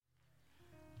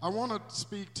I want to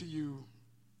speak to you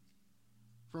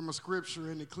from a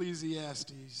scripture in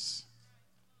Ecclesiastes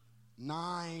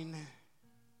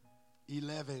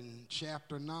 9:11,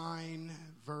 chapter 9,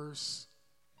 verse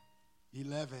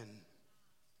 11.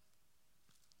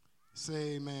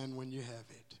 Say amen when you have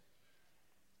it.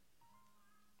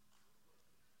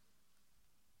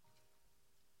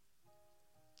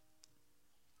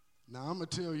 Now, I'm going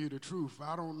to tell you the truth.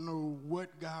 I don't know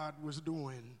what God was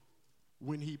doing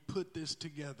when he put this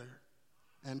together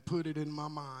and put it in my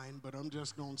mind, but I'm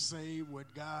just going to say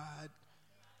what God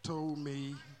told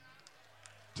me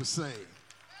to say.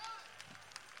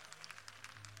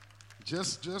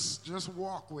 Just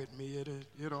walk with me.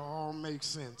 It'll all make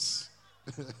sense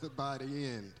by the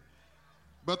end.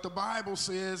 But the Bible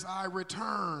says, I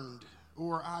returned,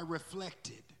 or I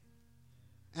reflected,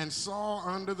 and saw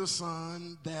under the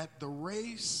sun that the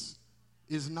race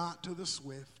is not to the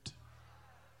swift,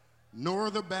 nor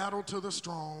the battle to the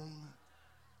strong,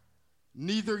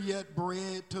 neither yet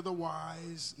bread to the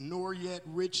wise, nor yet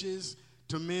riches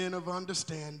to men of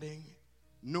understanding,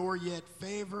 nor yet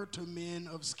favor to men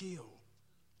of skill.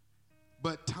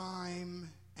 But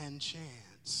time and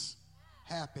chance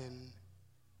happen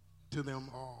to them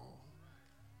all.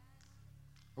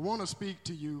 I want to speak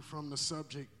to you from the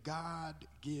subject, God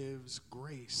gives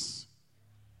grace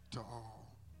to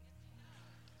all.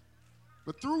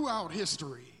 But throughout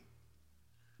history,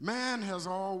 man has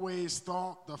always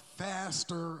thought the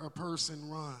faster a person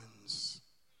runs,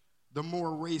 the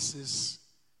more races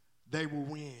they will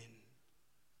win.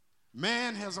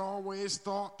 Man has always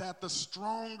thought that the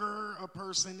stronger a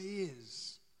person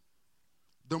is,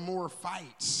 the more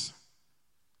fights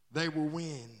they will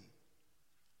win.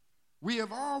 We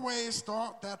have always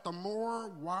thought that the more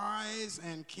wise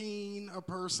and keen a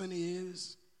person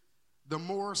is, the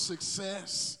more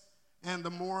success and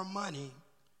the more money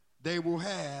they will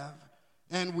have.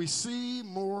 And we see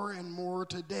more and more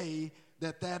today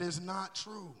that that is not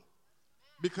true,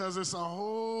 because it's a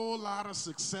whole lot of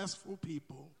successful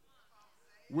people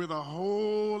with a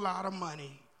whole lot of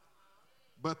money,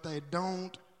 but they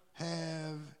don't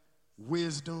have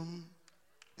wisdom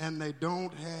and they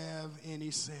don't have any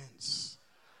sense.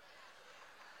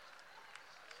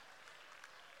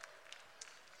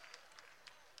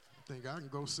 I think I can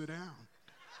go sit down.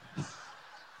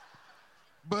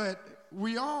 But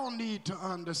we all need to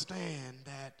understand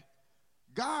that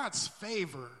God's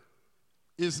favor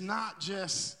is not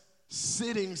just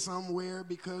sitting somewhere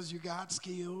because you got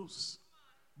skills,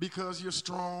 because you're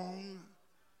strong,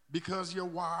 because you're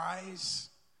wise.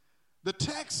 The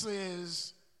text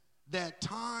says that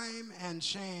time and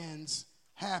chance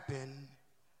happen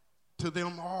to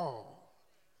them all.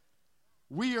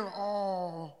 We are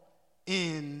all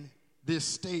in this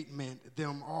statement,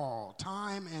 them all.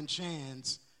 Time and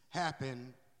chance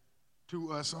happen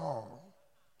to us all.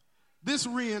 This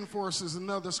reinforces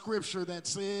another scripture that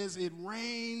says it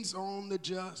rains on the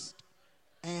just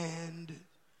and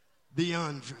the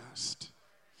unjust.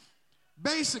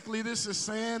 Basically, this is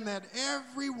saying that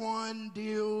everyone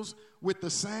deals with the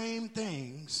same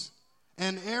things,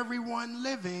 and everyone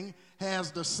living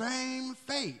has the same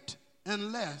fate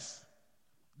unless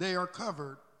they are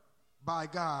covered by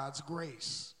God's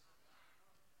grace.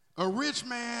 A rich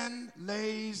man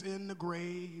lays in the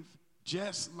grave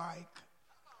just like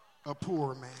a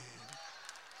poor man.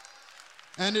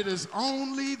 And it is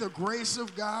only the grace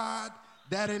of God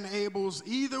that enables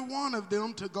either one of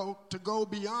them to go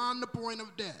beyond the point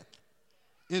of death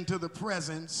into the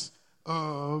presence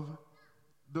of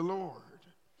the Lord.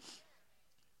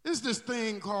 It's this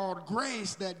thing called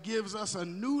grace that gives us a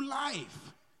new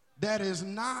life that is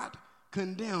not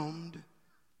condemned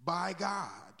by God.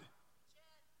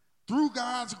 Through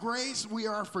God's grace, we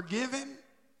are forgiven.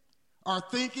 Our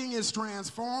thinking is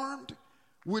transformed,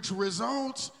 which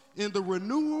results in the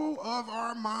renewal of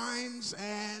our minds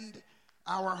and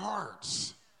our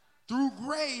hearts. Through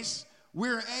grace,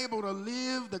 we're able to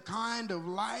live the kind of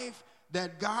life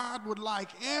that God would like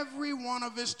every one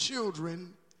of his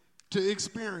children to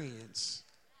experience.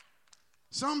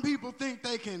 Some people think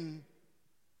they can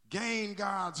gain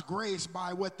God's grace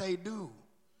by what they do.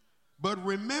 But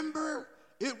remember,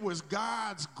 it was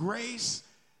God's grace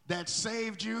that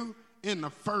saved you in the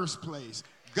first place.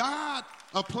 God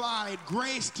applied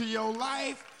grace to your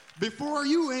life before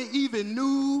you even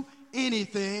knew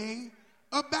anything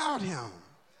about him.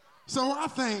 So I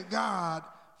thank God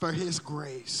for his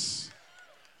grace.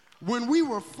 When we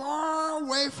were far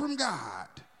away from God,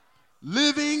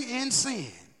 living in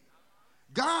sin,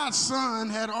 God's Son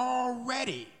had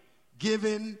already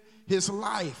given his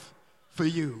life for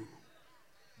you.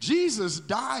 Jesus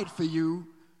died for you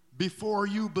before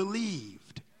you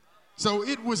believed. So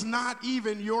it was not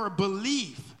even your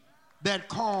belief that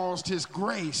caused his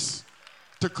grace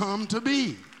to come to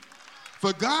be.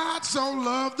 For God so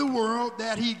loved the world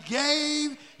that he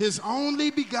gave his only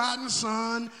begotten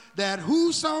Son, that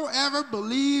whosoever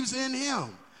believes in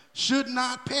him should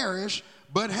not perish,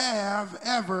 but have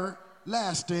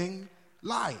everlasting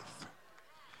life.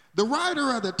 The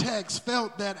writer of the text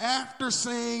felt that after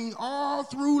seeing all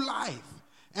through life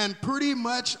and pretty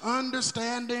much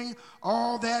understanding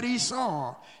all that he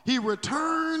saw, he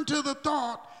returned to the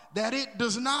thought that it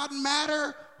does not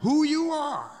matter who you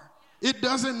are. It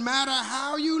doesn't matter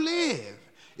how you live.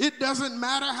 It doesn't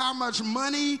matter how much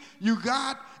money you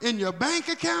got in your bank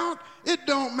account. It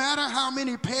don't matter how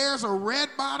many pairs of red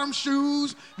bottom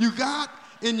shoes you got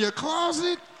in your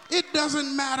closet. It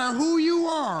doesn't matter who you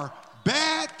are.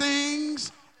 Bad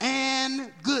things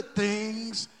and good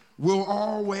things will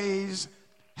always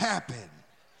happen.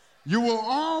 You will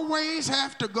always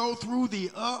have to go through the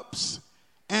ups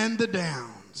and the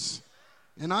downs.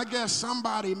 And I guess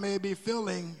somebody may be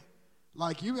feeling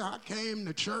like, I came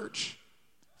to church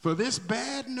for this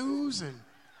bad news, and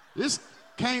this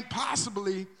can't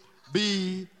possibly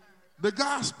be the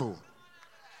gospel.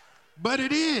 But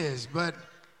it is. But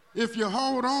if you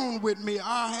hold on with me,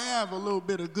 I have a little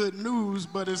bit of good news,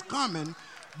 but it's coming.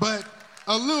 But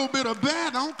a little bit of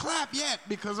bad, don't clap yet,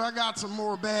 because I got some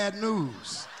more bad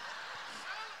news.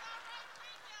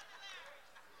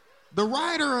 The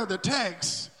writer of the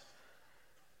text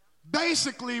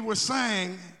basically was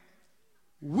saying,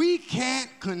 we can't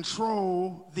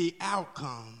control the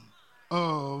outcome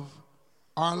of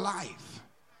our life.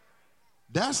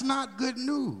 That's not good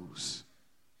news.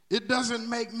 It doesn't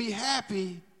make me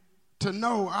happy to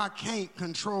know I can't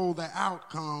control the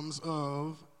outcomes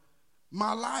of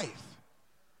my life.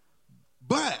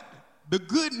 But the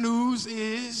good news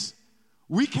is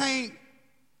we can't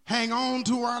hang on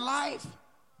to our life,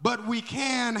 but we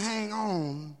can hang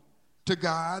on to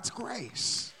God's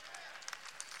grace.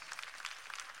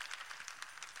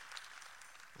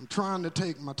 I'm trying to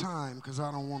take my time because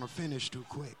I don't want to finish too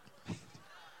quick.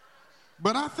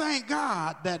 But I thank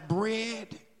God that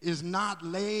bread is not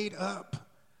laid up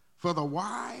for the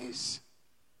wise.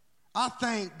 I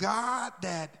thank God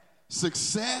that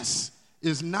success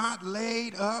is not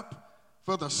laid up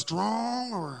for the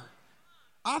strong. Or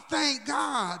I thank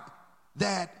God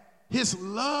that his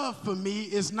love for me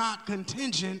is not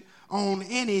contingent on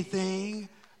anything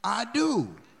I do.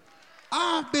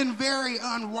 I've been very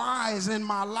unwise in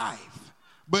my life,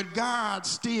 but God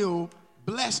still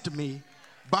blessed me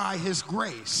by his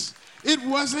grace. It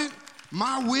wasn't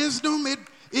my wisdom.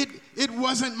 It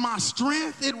wasn't my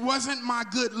strength. It wasn't my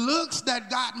good looks that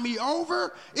got me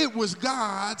over. It was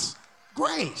God's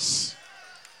grace.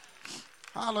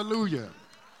 Hallelujah.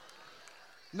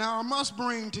 Now, I must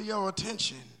bring to your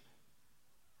attention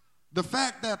the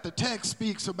fact that the text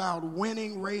speaks about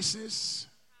winning races,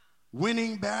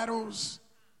 winning battles,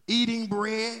 eating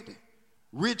bread,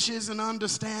 riches and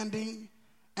understanding,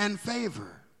 and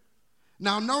favor.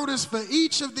 Now notice for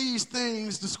each of these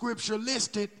things, the scripture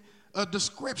listed a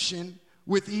description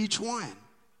with each one.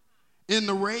 In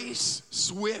the race,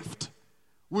 swift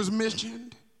was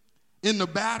mentioned. In the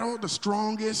battle, the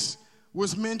strongest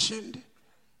was mentioned,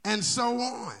 and so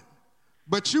on.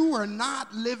 But you are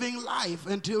not living life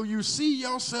until you see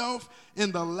yourself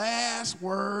in the last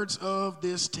words of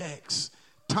this text.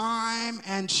 Time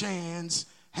and chance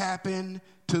happen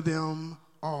to them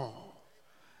all.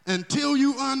 Until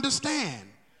you understand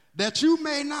that you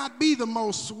may not be the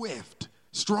most swift,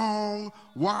 strong,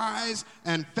 wise,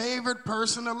 and favored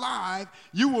person alive,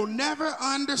 you will never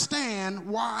understand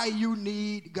why you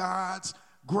need God's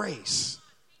grace.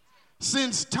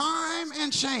 Since time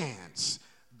and chance,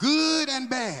 good and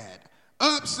bad,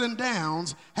 ups and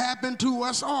downs happen to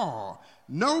us all,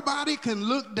 nobody can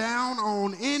look down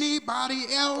on anybody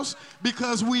else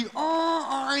because we all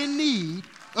are in need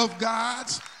of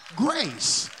God's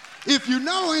grace. If you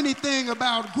know anything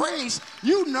about grace,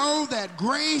 you know that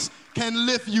grace can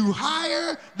lift you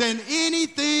higher than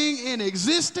anything in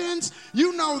existence.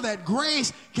 You know that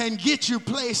grace can get you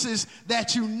places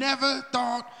that you never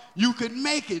thought you could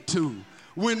make it to.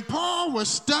 When Paul was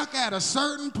stuck at a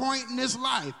certain point in his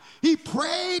life, he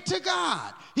prayed to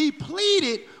God. He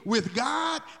pleaded with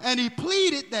God, and he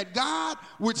pleaded that God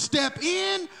would step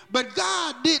in, but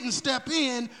God didn't step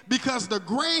in because the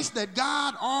grace that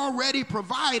God already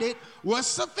provided was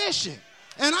sufficient.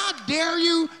 And I dare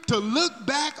you to look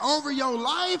back over your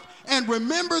life and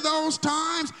remember those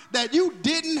times that you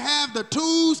didn't have the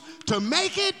tools to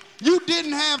make it, you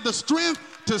didn't have the strength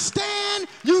to stand.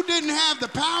 You didn't have the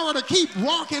power to keep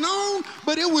walking on,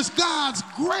 but it was God's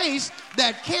grace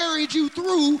that carried you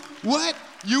through what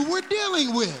you were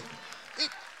dealing with.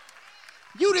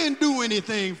 You didn't do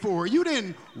anything for it. You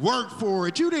didn't work for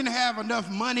it. You didn't have enough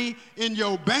money in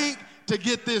your bank to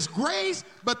get this grace,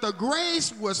 but the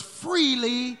grace was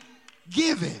freely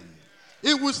given.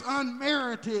 It was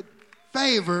unmerited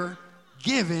favor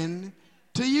given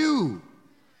to you.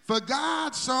 For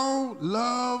God so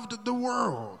loved the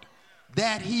world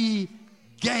that he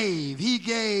gave. He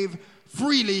gave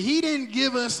freely. He didn't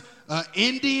give us an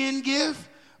Indian gift,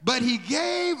 but he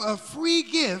gave a free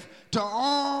gift to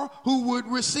all who would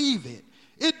receive it.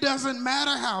 It doesn't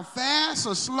matter how fast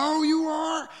or slow you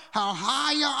are, how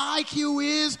high your IQ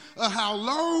is, or how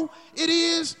low it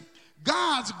is.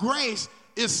 God's grace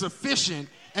is sufficient,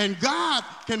 and God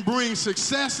can bring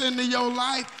success into your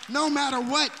life no matter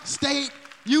what state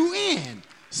you in.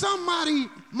 Somebody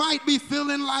might be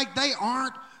feeling like they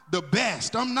aren't the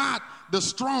best. I'm not the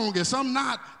strongest. I'm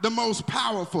not the most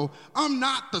powerful. I'm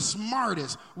not the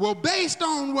smartest. Well, based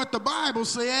on what the Bible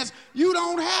says, you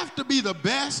don't have to be the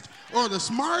best or the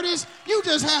smartest. You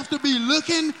just have to be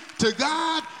looking to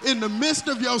God in the midst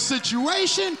of your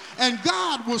situation, and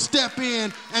God will step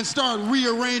in and start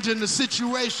rearranging the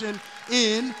situation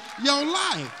in your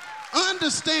life.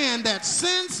 Understand that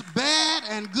since bad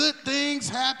and good things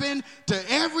happen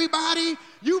to everybody,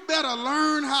 you better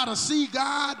learn how to see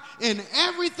God in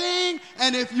everything.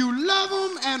 And if you love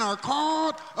him and are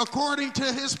called according to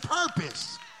his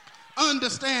purpose,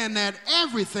 understand that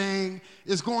everything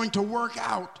is going to work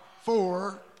out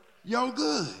for your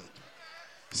good.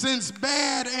 Since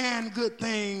bad and good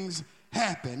things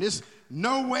happen, there's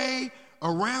no way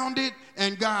around it,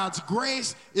 and God's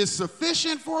grace is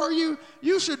sufficient for you.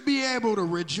 You should be able to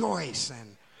rejoice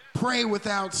and pray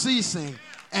without ceasing.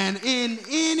 And in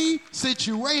any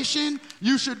situation,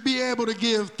 you should be able to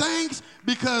give thanks,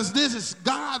 because this is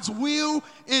God's will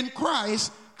in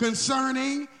Christ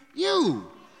concerning you.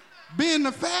 Being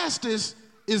the fastest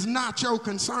is not your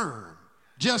concern.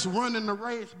 Just running the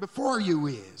race before you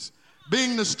is.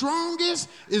 Being the strongest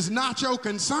is not your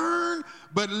concern,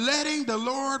 but letting the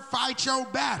Lord fight your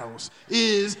battles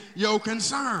is your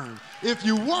concern. If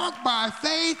you walk by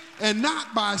faith and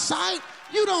not by sight,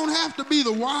 you don't have to be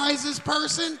the wisest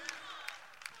person.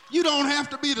 You don't have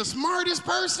to be the smartest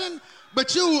person,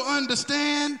 but you will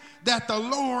understand that the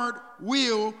Lord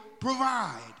will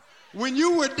provide. When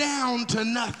you were down to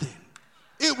nothing,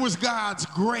 it was God's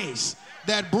grace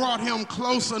that brought him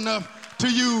close enough to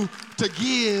you to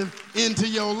give into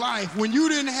your life. When you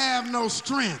didn't have no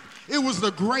strength, it was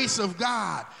the grace of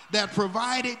God that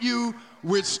provided you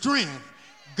with strength.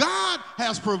 God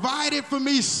has provided for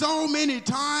me so many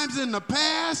times in the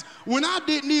past when I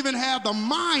didn't even have the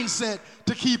mindset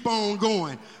to keep on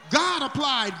going. God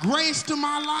applied grace to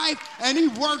my life, and he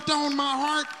worked on my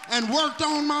heart and worked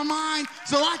on my mind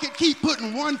so I could keep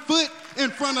putting one foot in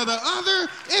front of the other.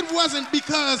 It wasn't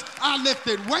because I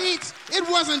lifted weights. It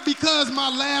wasn't because my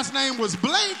last name was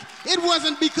Blake. It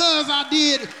wasn't because I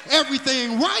did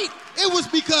everything right. It was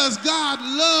because God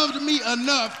loved me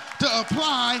enough to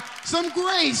apply some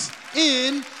grace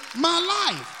in my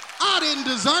life. I didn't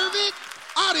deserve it.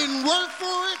 I didn't work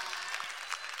for it.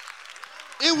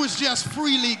 It was just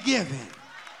freely given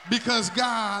because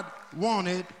God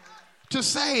wanted to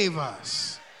save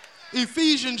us.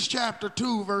 Ephesians chapter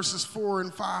 2, verses 4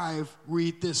 and 5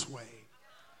 read this way.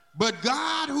 But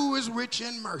God, who is rich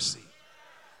in mercy,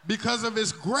 because of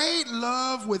his great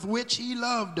love with which he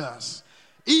loved us,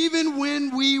 even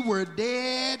when we were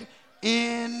dead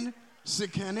in sin.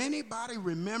 Can anybody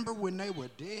remember when they were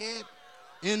dead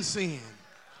in sin?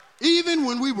 Even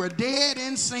when we were dead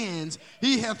in sins,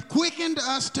 he hath quickened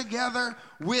us together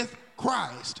with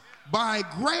Christ. By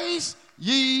grace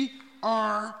ye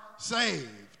are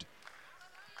saved.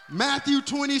 Matthew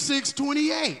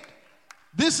 26:28.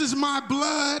 This is my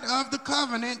blood of the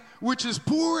covenant, which is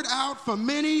poured out for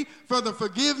many for the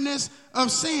forgiveness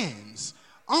of sins.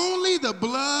 Only the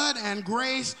blood and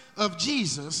grace of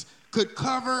Jesus could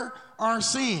cover our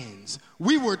sins.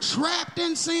 We were trapped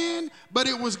in sin, but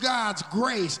it was God's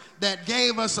grace that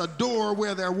gave us a door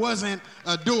where there wasn't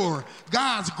a door.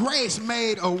 God's grace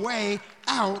made a way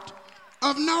out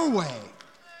of no way.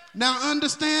 Now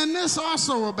understand this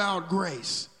also about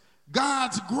grace.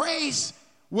 God's grace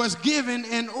was given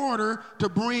in order to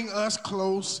bring us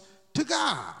close to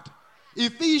God.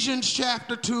 Ephesians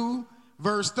chapter 2,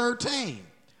 verse 13.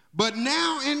 But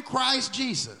now in Christ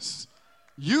Jesus,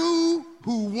 you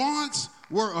who once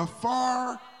were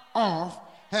afar off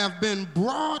have been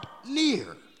brought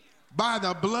near by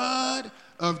the blood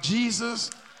of Jesus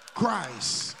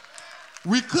Christ.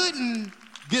 We couldn't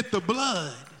get the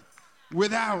blood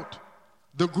without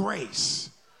the grace.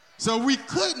 So we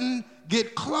couldn't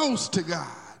get close to God.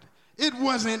 It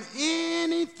wasn't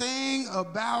anything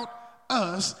about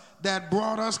us that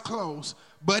brought us close,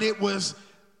 but it was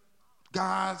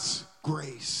God's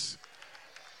grace.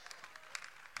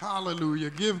 Hallelujah.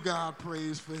 Give God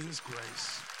praise for his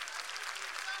grace.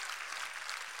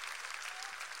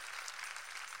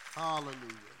 Hallelujah.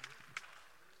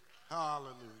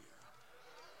 Hallelujah.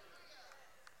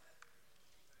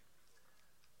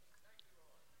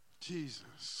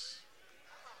 Jesus.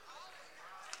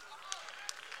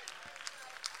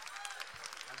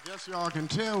 I guess y'all can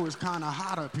tell it's kind of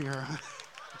hot up here.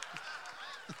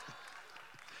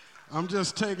 I'm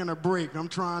just taking a break. I'm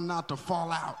trying not to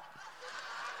fall out.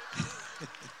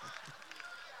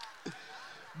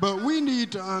 But we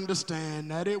need to understand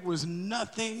that it was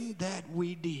nothing that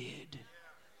we did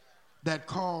that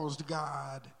caused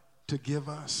God to give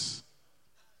us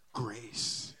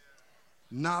grace.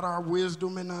 Not our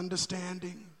wisdom and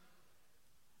understanding,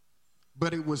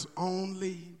 but it was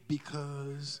only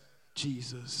because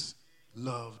Jesus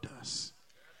loved us.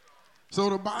 So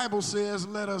the Bible says,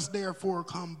 let us therefore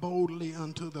come boldly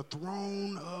unto the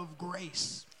throne of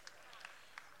grace,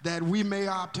 that we may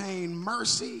obtain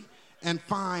mercy and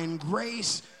find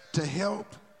grace to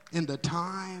help in the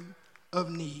time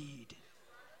of need.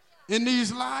 In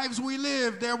these lives we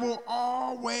live, there will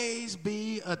always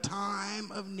be a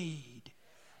time of need.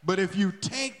 But if you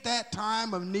take that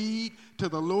time of need to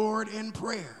the Lord in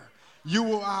prayer, you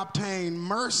will obtain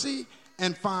mercy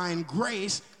and find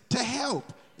grace to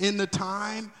help in the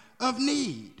time of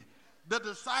need. The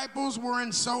disciples were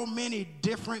in so many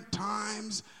different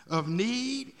times of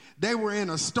need. They were in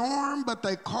a storm, but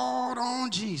they called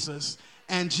on Jesus,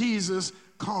 and Jesus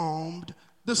calmed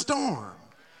the storm.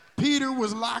 Peter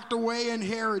was locked away in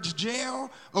Herod's jail,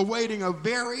 awaiting a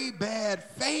very bad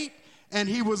fate, and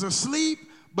he was asleep,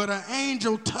 but an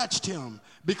angel touched him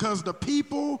because the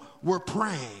people were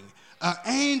praying. An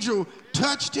angel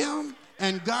touched him,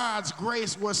 and God's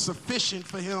grace was sufficient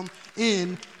for him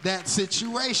in that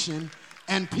situation,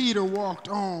 and Peter walked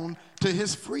on to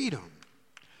his freedom.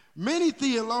 Many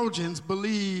theologians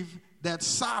believe that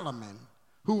Solomon,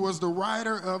 who was the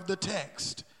writer of the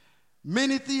text,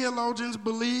 many theologians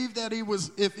believe that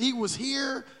if he was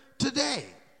here today,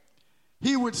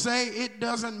 he would say it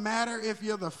doesn't matter if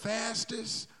you're the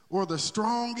fastest or the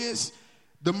strongest,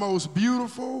 the most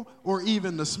beautiful or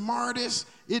even the smartest.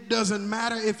 It doesn't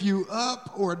matter if you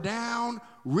up or down,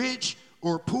 rich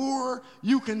or poor,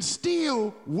 you can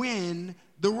still win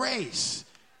the race.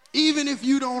 Even if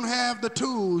you don't have the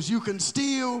tools, you can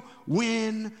still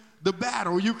win the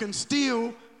battle. You can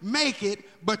still make it,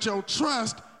 but your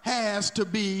trust has to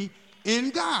be in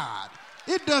God.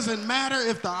 It doesn't matter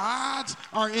if the odds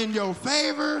are in your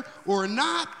favor or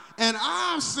not. And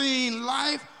I've seen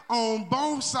life on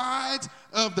both sides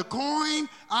of the coin.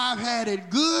 I've had it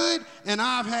good and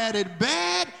I've had it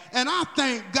bad. And I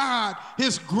thank God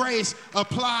his grace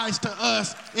applies to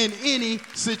us in any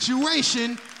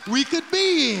situation we could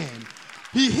be in.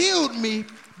 He healed me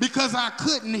because I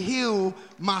couldn't heal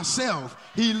myself.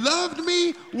 He loved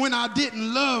me when I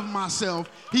didn't love myself.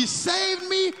 He saved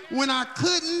me when I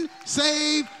couldn't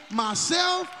save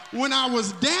myself, when I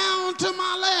was down to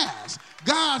my last.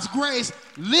 God's grace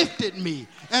lifted me.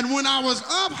 And when I was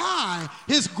up high,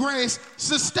 his grace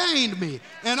sustained me.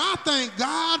 And I thank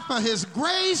God for his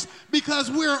grace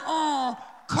because we're all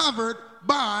covered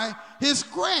by his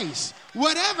grace.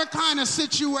 Whatever kind of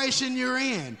situation you're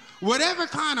in, whatever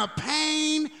kind of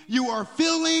pain you are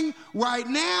feeling right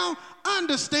now,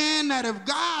 understand that if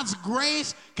God's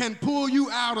grace can pull you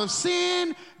out of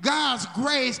sin, God's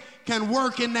grace can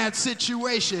work in that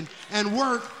situation and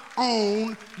work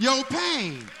on your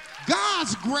pain.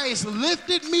 God's grace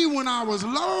lifted me when I was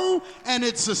low, and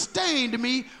it sustained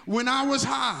me when I was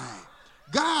high.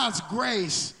 God's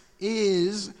grace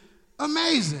is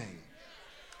amazing.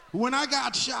 When I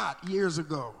got shot years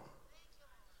ago,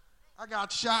 I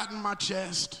got shot in my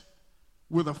chest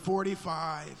with a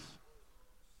 .45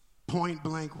 point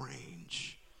blank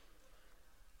range.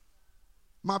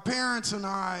 My parents and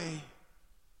I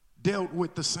dealt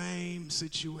with the same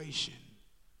situation.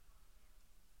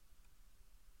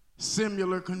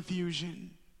 Similar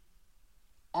confusion,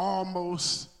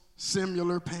 almost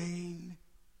similar pain.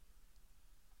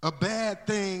 A bad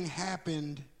thing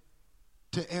happened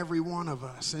to every one of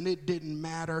us, and it didn't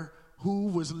matter who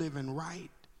was living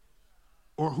right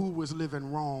or who was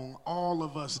living wrong. All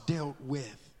of us dealt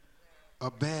with a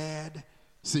bad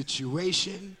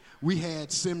situation. We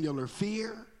had similar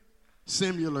fear,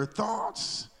 similar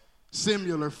thoughts,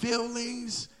 similar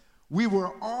feelings. We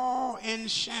were all in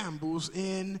shambles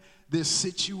in this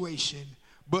situation.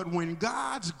 But when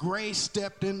God's grace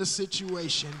stepped in the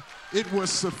situation, it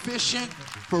was sufficient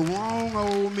for wrong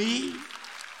old me.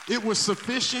 It was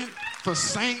sufficient for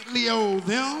saintly old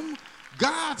them.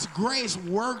 God's grace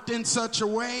worked in such a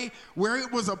way where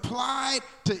it was applied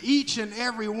to each and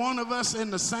every one of us in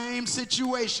the same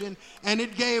situation, and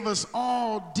it gave us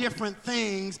all different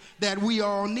things that we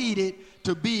all needed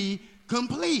to be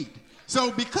complete. So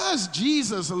because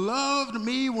Jesus loved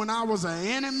me when I was an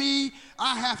enemy,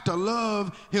 I have to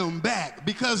love him back.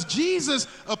 Because Jesus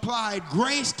applied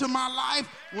grace to my life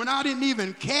when I didn't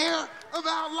even care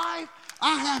about life,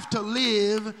 I have to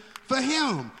live for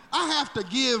him. I have to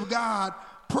give God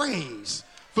praise.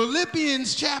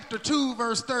 Philippians chapter 2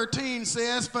 verse 13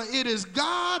 says, "For it is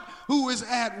God who is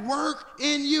at work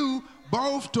in you,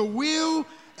 both to will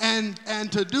and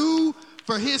to do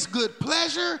for his good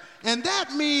pleasure." And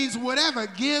that means whatever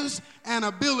gifts and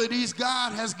abilities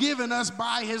God has given us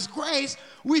by his grace,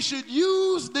 we should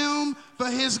use them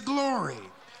for his glory.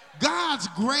 God's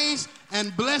grace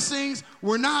and blessings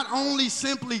were not only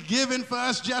simply given for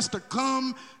us just to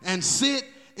come and sit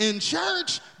in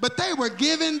church, but they were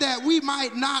given that we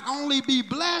might not only be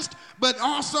blessed, but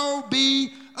also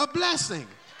be a blessing.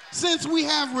 Since we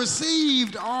have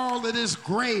received all of this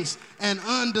grace and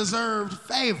undeserved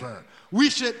favor,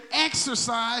 we should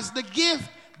exercise the gift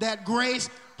that grace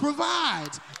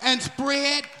provides and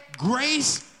spread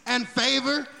grace and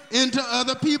favor into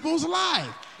other people's life.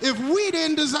 If we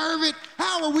didn't deserve it,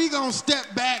 how are we going to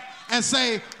step back and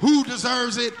say who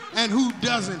deserves it and who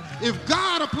doesn't? If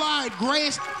God applied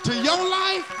grace to your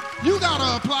life, you got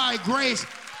to apply grace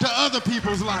to other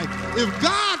people's life. If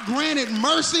God granted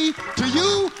mercy to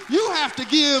you, you have to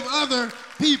give other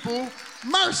people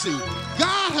mercy.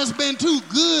 God has been too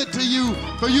good to you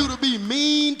for you to be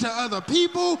mean to other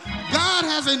people. God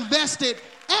has invested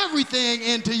everything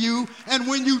into you, and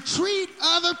when you treat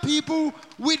other people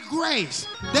with grace,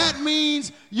 that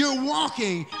means you're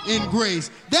walking in grace.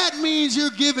 That means you're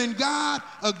giving God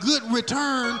a good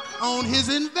return on his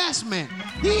investment.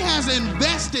 He has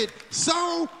invested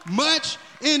so much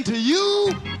into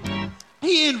you,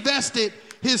 he invested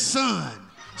his son.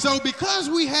 So because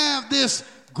we have this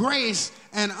grace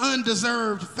and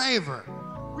undeserved favor,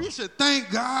 we should thank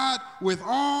God with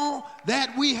all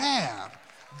that we have.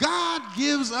 God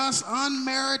gives us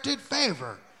unmerited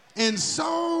favor in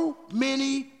so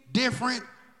many different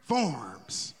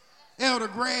forms. Elder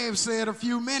Graves said a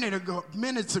few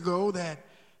minutes ago that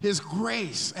his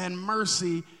grace and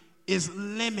mercy is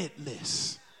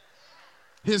limitless.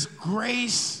 His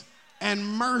grace and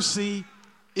mercy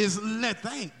is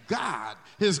thank God.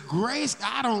 His grace,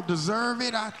 I don't deserve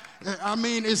it. I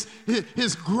mean,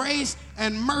 his grace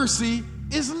and mercy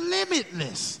is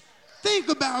limitless. Think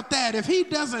about that. If he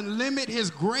doesn't limit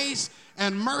his grace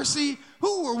and mercy,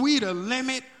 who are we to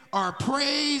limit our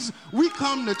praise? We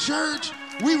come to church,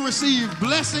 we receive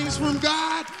blessings from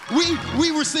God, we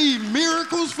receive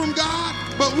miracles from God,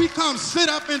 but we come sit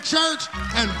up in church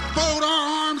and fold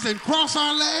our arms and cross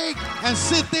our leg and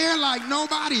sit there like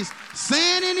nobody's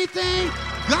saying anything.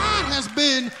 God has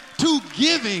been too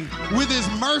giving with his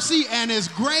mercy and his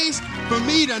grace for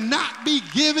me to not be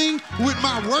giving with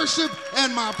my worship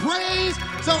and my praise.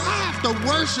 So I have to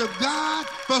worship God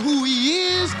for who he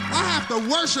is. I have to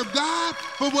worship God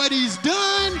for what he's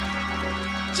done.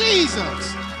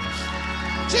 Jesus.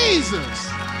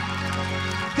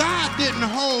 God didn't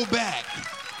hold back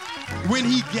when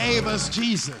he gave us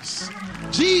Jesus.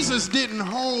 Jesus didn't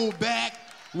hold back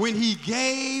when he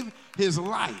gave his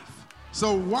life.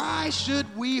 So why should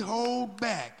we hold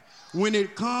back when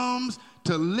it comes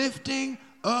to lifting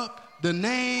up the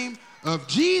name of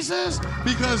Jesus?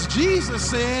 Because Jesus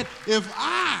said, if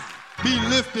I be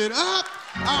lifted up,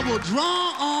 I will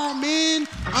draw all men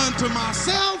unto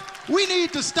myself. We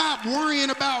need to stop worrying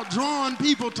about drawing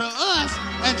people to us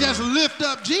and just lift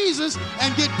up Jesus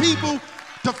and get people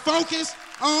to focus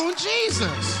on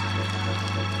Jesus.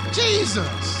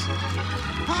 Jesus.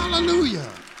 Hallelujah.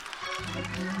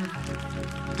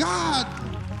 God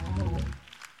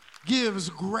gives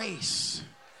grace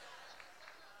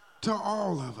to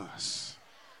all of us.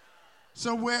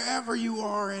 So wherever you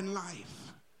are in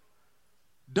life,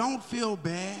 don't feel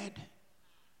bad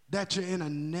that you're in a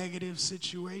negative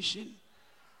situation.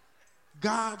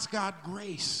 God's got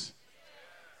grace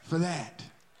for that.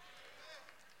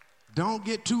 Don't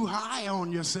get too high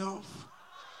on yourself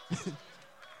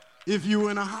if you're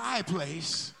in a high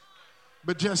place.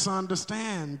 But just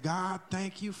understand, God,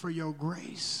 thank you for your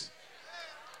grace.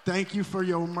 Thank you for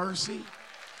your mercy.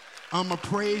 I'm going to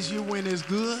praise you when it's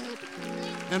good,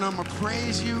 and I'm going to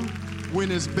praise you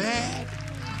when it's bad.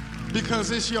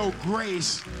 because it's your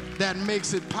grace that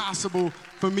makes it possible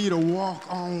for me to walk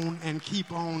on and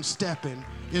keep on stepping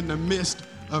in the midst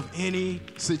of any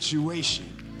situation.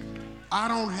 I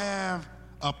don't have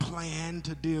a plan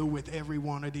to deal with every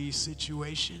one of these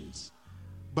situations,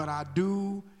 but I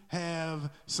do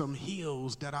have some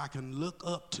hills that I can look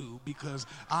up to because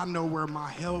I know where my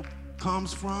help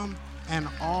comes from, and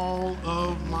all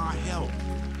of my help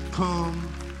come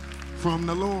from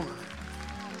the Lord.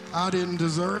 I didn't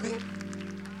deserve it,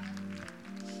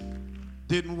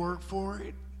 didn't work for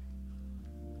it,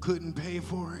 couldn't pay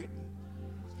for it.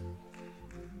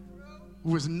 It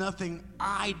was nothing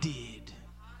I did.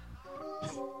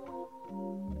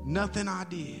 Nothing I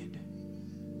did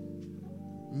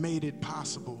made it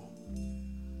possible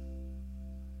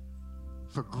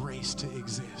for grace to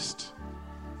exist.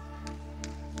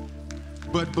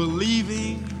 But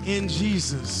believing in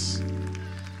Jesus,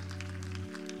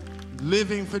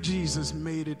 living for Jesus,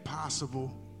 made it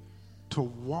possible to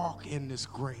walk in this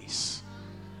grace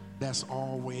that's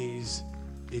always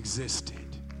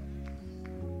existed.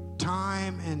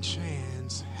 Time and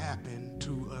chance happen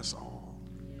to us all.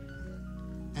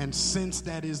 And since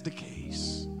that is the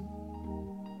case,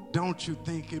 don't you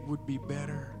think it would be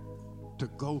better to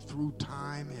go through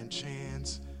time and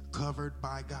chance covered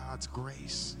by God's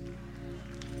grace?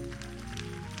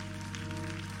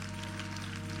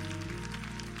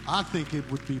 I think it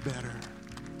would be better.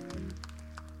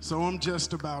 So I'm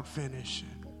just about finishing.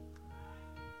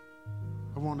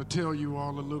 I want to tell you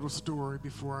all a little story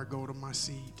before I go to my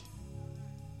seat.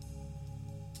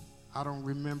 I don't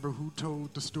remember who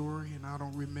told the story, and I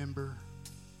don't remember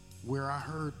where I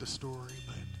heard the story,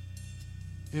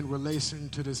 but in relation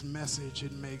to this message,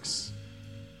 it makes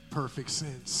perfect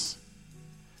sense.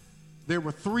 There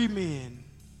were 3 men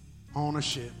on a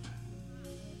ship.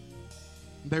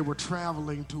 They were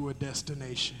traveling to a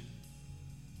destination.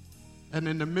 And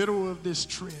in the middle of this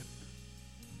trip,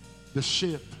 the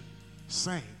ship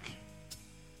sank,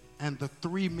 and the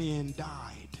 3 men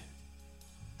died.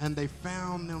 And they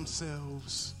found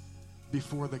themselves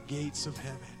before the gates of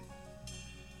heaven.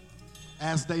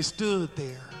 As they stood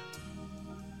there,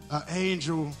 an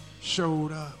angel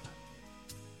showed up,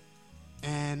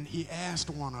 and he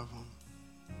asked one of them,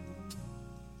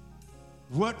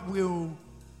 "What will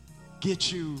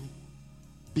get you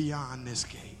beyond this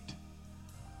gate?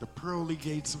 The pearly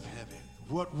gates of heaven.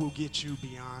 What will get you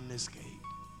beyond this gate?"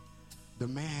 The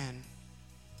man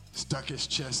stuck his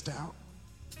chest out,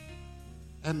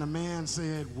 and the man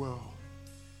said, "Well,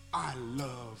 I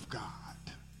love God."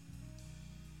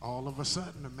 All of a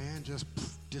sudden, the man just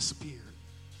disappeared,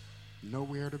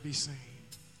 nowhere to be seen.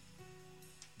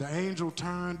 The angel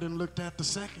turned and looked at the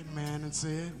second man and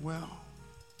said, "Well,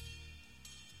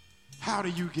 how do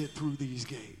you get through these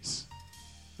gates?"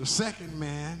 The second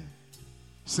man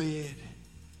said,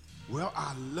 "Well,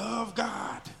 I love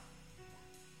God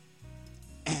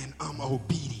and I'm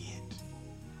obedient."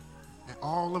 And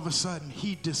all of a sudden,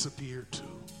 he disappeared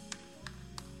too.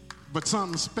 But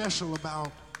something special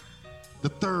about the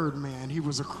third man, he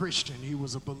was a Christian, he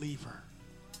was a believer.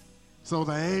 So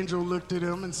the angel looked at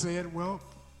him and said, "Well,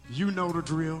 you know the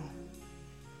drill.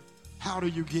 How do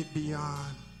you get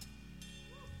beyond?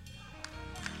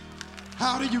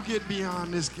 How do you get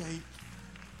beyond this gate?"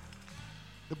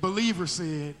 The believer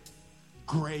said,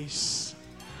 "Grace.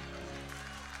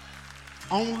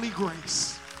 Only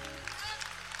grace.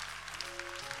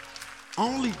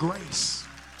 Only grace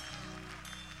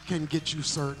can get you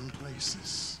certain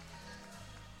places."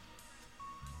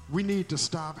 We need to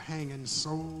stop hanging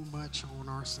so much on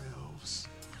ourselves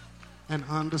and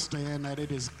understand that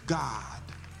it is God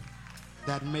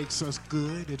that makes us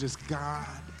good. It is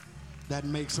God that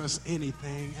makes us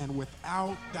anything, and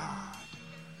without God,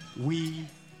 we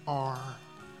are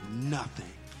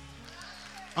nothing.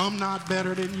 I'm not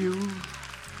better than you.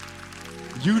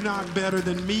 You're not better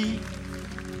than me.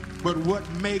 But what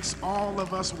makes all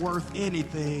of us worth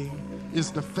anything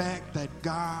is the fact that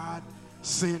God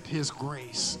sent his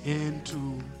grace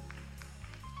into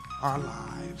our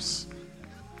lives.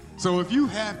 So if you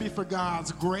happy for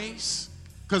God's grace,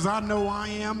 because I know I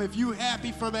am, if you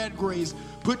happy for that grace,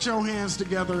 put your hands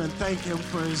together and thank him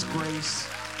for his grace.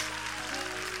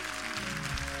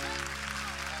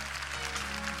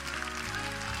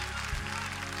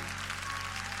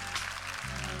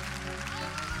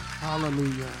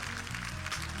 Hallelujah.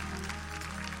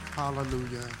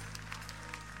 Hallelujah.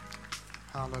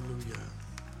 Hallelujah.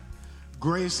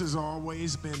 Grace has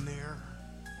always been there,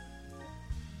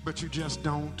 but you just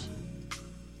don't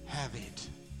have it.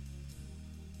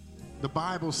 The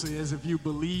Bible says if you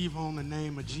believe on the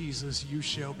name of Jesus, you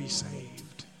shall be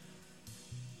saved.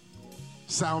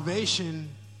 Salvation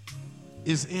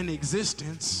is in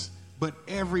existence, but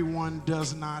everyone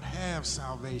does not have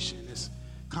salvation. It's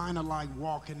kind of like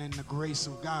walking in the grace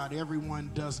of God.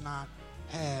 Everyone does not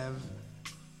have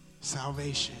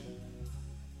salvation.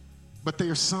 But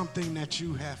there's something that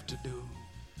you have to do.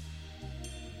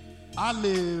 I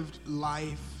lived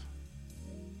life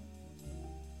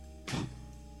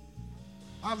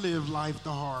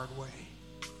the hard way.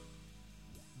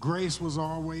 Grace was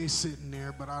always sitting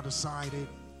there, but I decided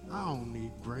I don't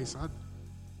need grace.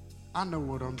 I know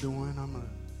what I'm doing. I'm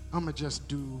gonna just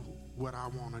do what I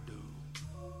want to do.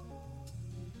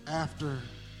 After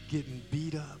getting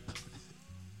beat up,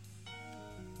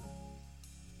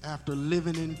 after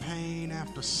living in pain,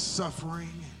 after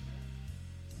suffering,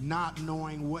 not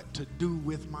knowing what to do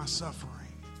with my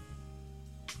suffering,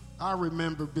 I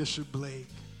remember Bishop Blake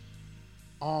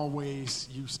always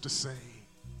used to say,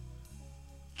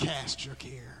 cast your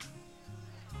care.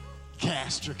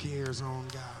 Cast your cares on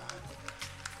God.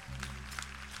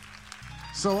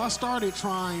 So I started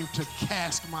trying to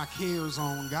cast my cares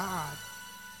on God,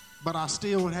 but I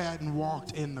still hadn't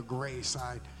walked in the grace.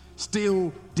 I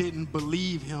still didn't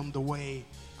believe him the way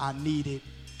I needed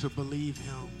to believe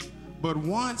him. But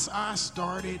once I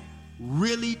started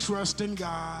really trusting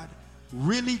God,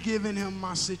 really giving him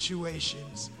my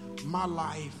situations, my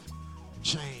life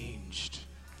changed.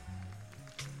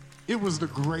 It was the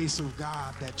grace of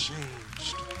God that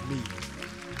changed me.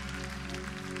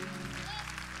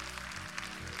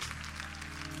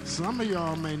 Some of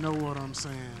y'all may know what I'm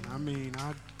saying. I mean,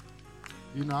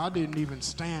 I didn't even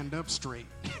stand up straight.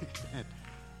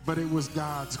 But it was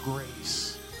God's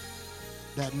grace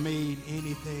that made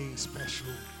anything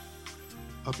special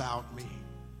about me.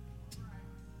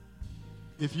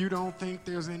 If you don't think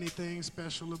there's anything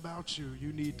special about you,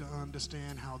 you need to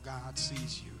understand how God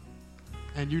sees you.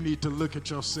 And you need to look at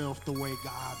yourself the way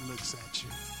God looks at you.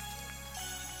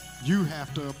 You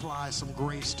have to apply some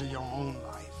grace to your own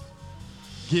life.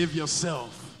 Give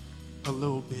yourself a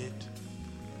little bit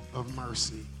of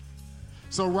mercy.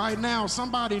 So right now,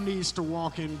 somebody needs to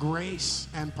walk in grace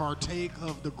and partake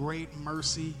of the great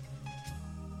mercy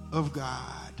of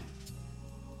God.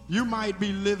 You might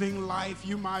be living life.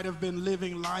 You might have been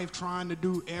living life trying to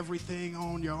do everything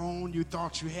on your own. You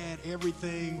thought you had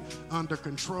everything under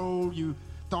control. You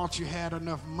thought you had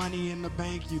enough money in the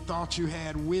bank. You thought you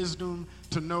had wisdom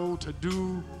to know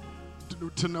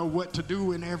what to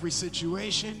do in every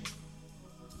situation.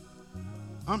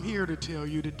 I'm here to tell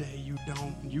you today,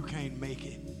 you can't make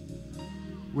it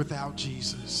without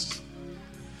Jesus.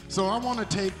 So I want to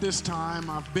take this time.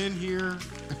 I've been here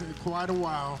quite a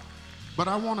while, but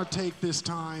I want to take this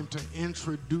time to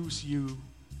introduce you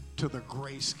to the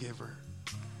grace giver,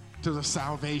 to the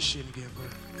salvation giver.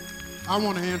 I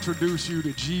want to introduce you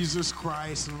to Jesus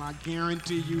Christ, and I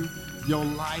guarantee you, your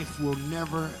life will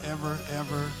never, ever,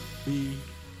 ever be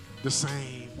the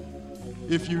same.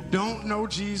 If you don't know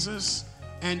Jesus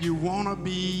and you want to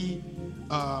be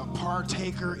a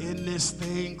partaker in this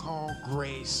thing called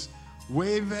grace,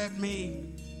 wave at me.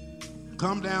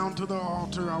 Come down to the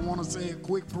altar. I want to say a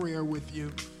quick prayer with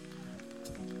you.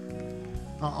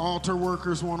 Our altar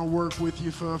workers want to work with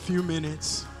you for a few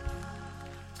minutes.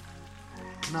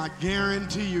 And I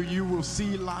guarantee you, you will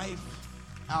see life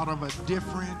out of a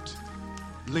different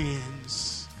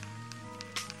lens.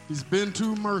 He's been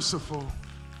too merciful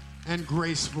and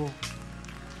graceful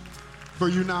for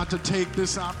you not to take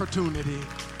this opportunity.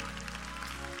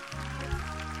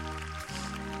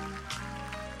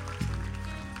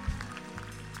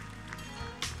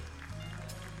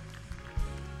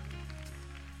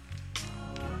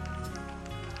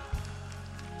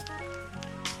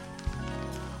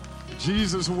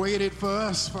 Jesus waited for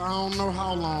us for I don't know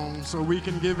how long, so we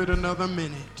can give it another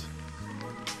minute.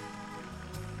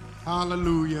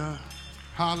 Hallelujah,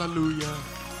 hallelujah,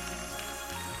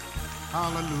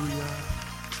 hallelujah,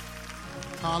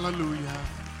 hallelujah.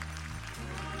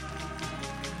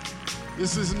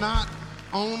 This is not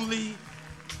only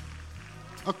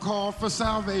a call for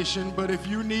salvation, but if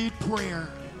you need prayer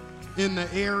in the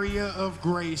area of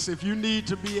grace, if you need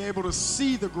to be able to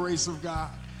see the grace of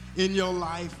God in your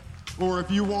life, or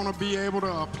if you want to be able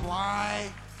to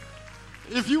apply,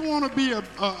 if you want to be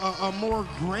a more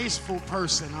graceful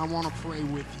person, I want to pray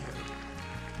with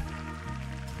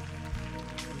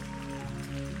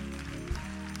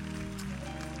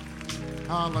you.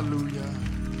 Hallelujah.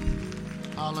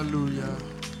 Hallelujah.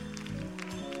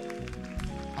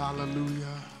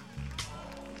 Hallelujah.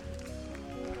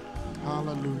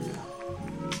 Hallelujah.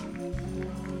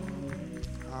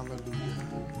 Hallelujah.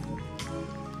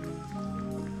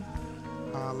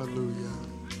 Hallelujah.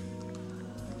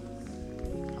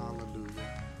 Hallelujah.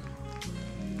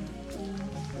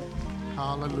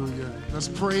 Hallelujah. Let's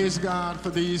praise God for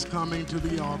these coming to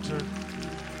the altar.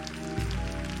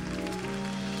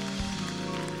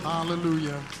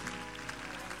 Hallelujah.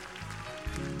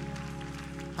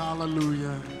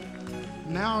 Hallelujah.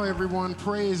 Now everyone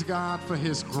praise God for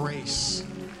his grace.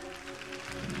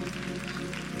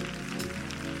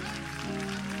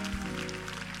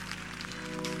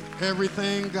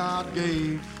 Everything God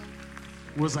gave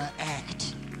was an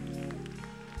act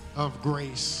of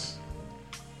grace.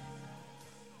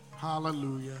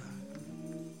 Hallelujah.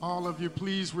 All of you,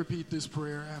 please repeat this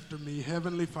prayer after me.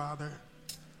 Heavenly Father,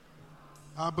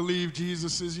 I believe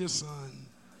Jesus is your son.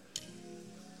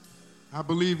 I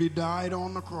believe he died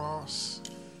on the cross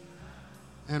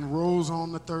and rose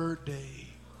on the third day.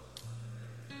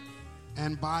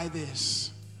 And by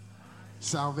this,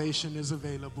 salvation is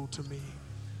available to me.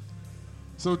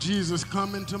 So Jesus,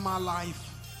 come into my life.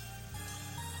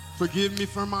 Forgive me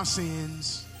for my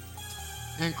sins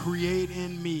and create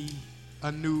in me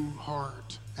a new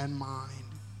heart and mind.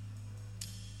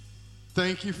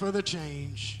 Thank you for the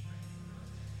change.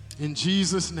 In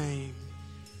Jesus' name,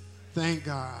 thank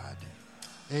God.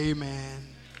 Amen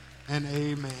and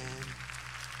amen.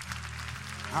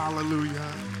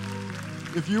 Hallelujah.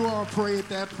 If you all prayed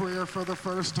that prayer for the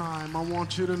first time, I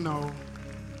want you to know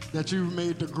that you've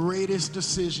made the greatest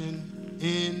decision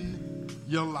in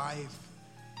your life.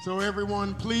 So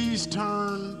everyone, please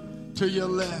turn to your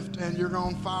left and you're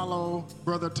going to follow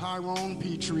Brother Tyrone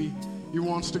Petrie. He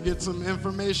wants to get some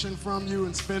information from you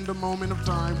and spend a moment of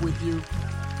time with you.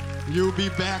 You'll be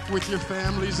back with your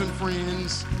families and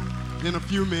friends in a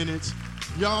few minutes.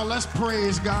 Y'all, let's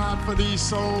praise God for these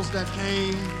souls that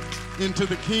came into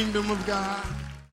the kingdom of God.